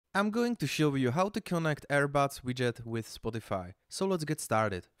I'm going to show you how to connect Airbuds Widget with Spotify. So let's get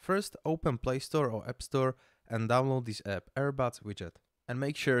started. First, open Play Store or App Store and download this app, Airbuds Widget. And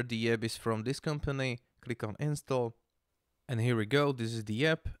make sure the app is from this company, click on Install. And here we go, this is the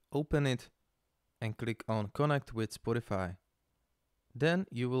app, open it and click on Connect with Spotify. Then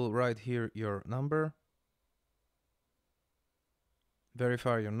you will write here your number.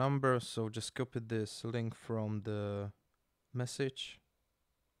 Verify your number, so just copy this link from the message,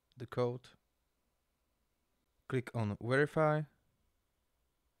 the code. Click on verify.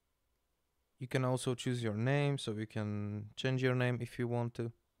 You can also choose your name, so you can change your name if you want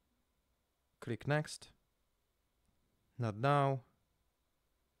to. Click next. Not now.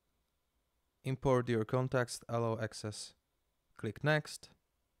 Import your contacts, allow access. Click next.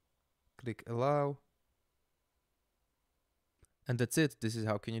 Click allow. And that's it. This is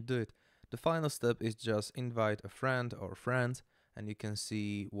how can you do it. The final step is just invite a friend or friends and you can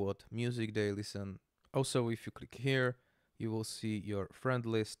see what music they listen. Also, if you click here, you will see your friend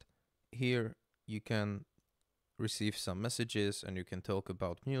list. Here you can receive some messages and you can talk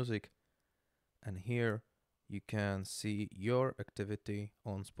about music. And here you can see your activity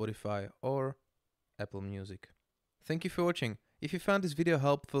on Spotify or Apple Music. Thank you for watching. If you found this video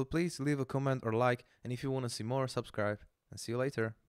helpful, please leave a comment or like, and if you want to see more, subscribe, and see you later.